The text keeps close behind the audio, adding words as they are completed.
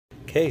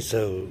Okay,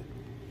 so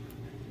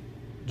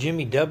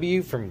Jimmy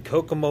W. from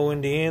Kokomo,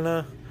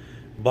 Indiana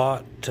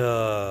bought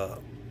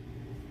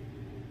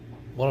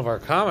one of our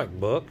comic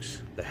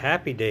books, the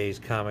Happy Days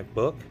comic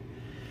book,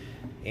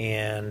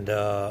 and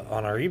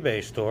on our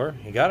eBay store.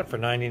 He got it for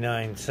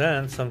 99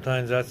 cents.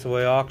 Sometimes that's the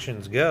way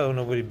auctions go.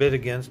 Nobody bid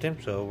against him,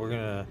 so we're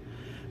going to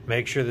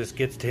make sure this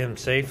gets to him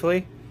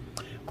safely.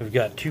 We've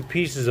got 2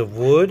 pieces of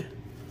wood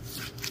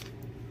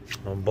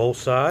on both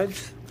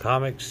sides,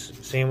 comics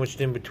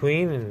sandwiched in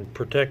between, and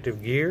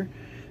protective gear.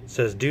 It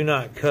says do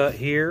not cut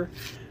here.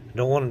 I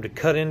don't want him to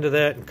cut into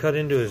that and cut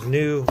into his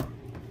new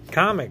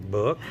comic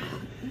book.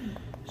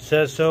 It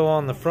says so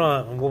on the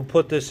front, and we'll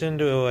put this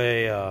into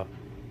an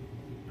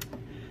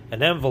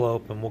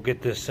envelope and we'll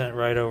get this sent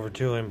right over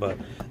to him. But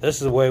this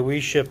is the way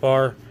we ship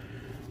our.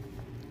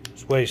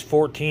 This weighs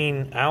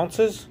 14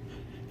 ounces,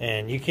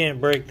 and you can't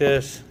break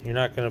this. You're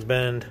not going to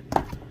bend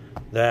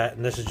that,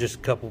 and this is just a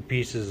couple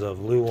pieces of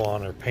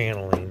Luan or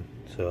paneling,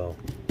 so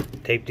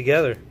taped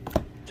together.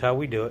 That's how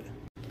we do it.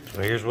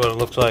 So here's what it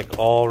looks like,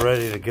 all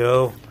ready to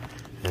go,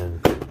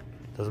 and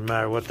doesn't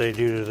matter what they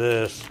do to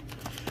this,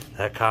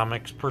 that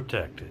comic's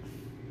protected.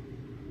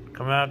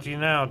 Coming out to you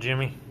now,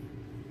 Jimmy.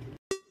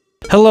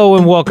 Hello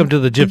and welcome to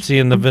the Gypsy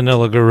and the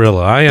Vanilla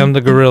Gorilla. I am the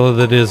gorilla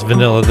that is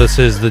vanilla. This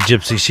is the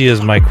Gypsy. She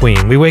is my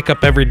queen. We wake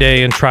up every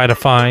day and try to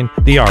find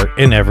the art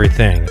in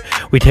everything.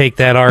 We take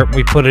that art,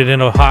 we put it in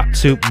a hot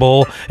soup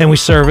bowl, and we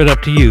serve it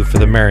up to you for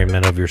the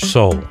merriment of your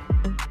soul.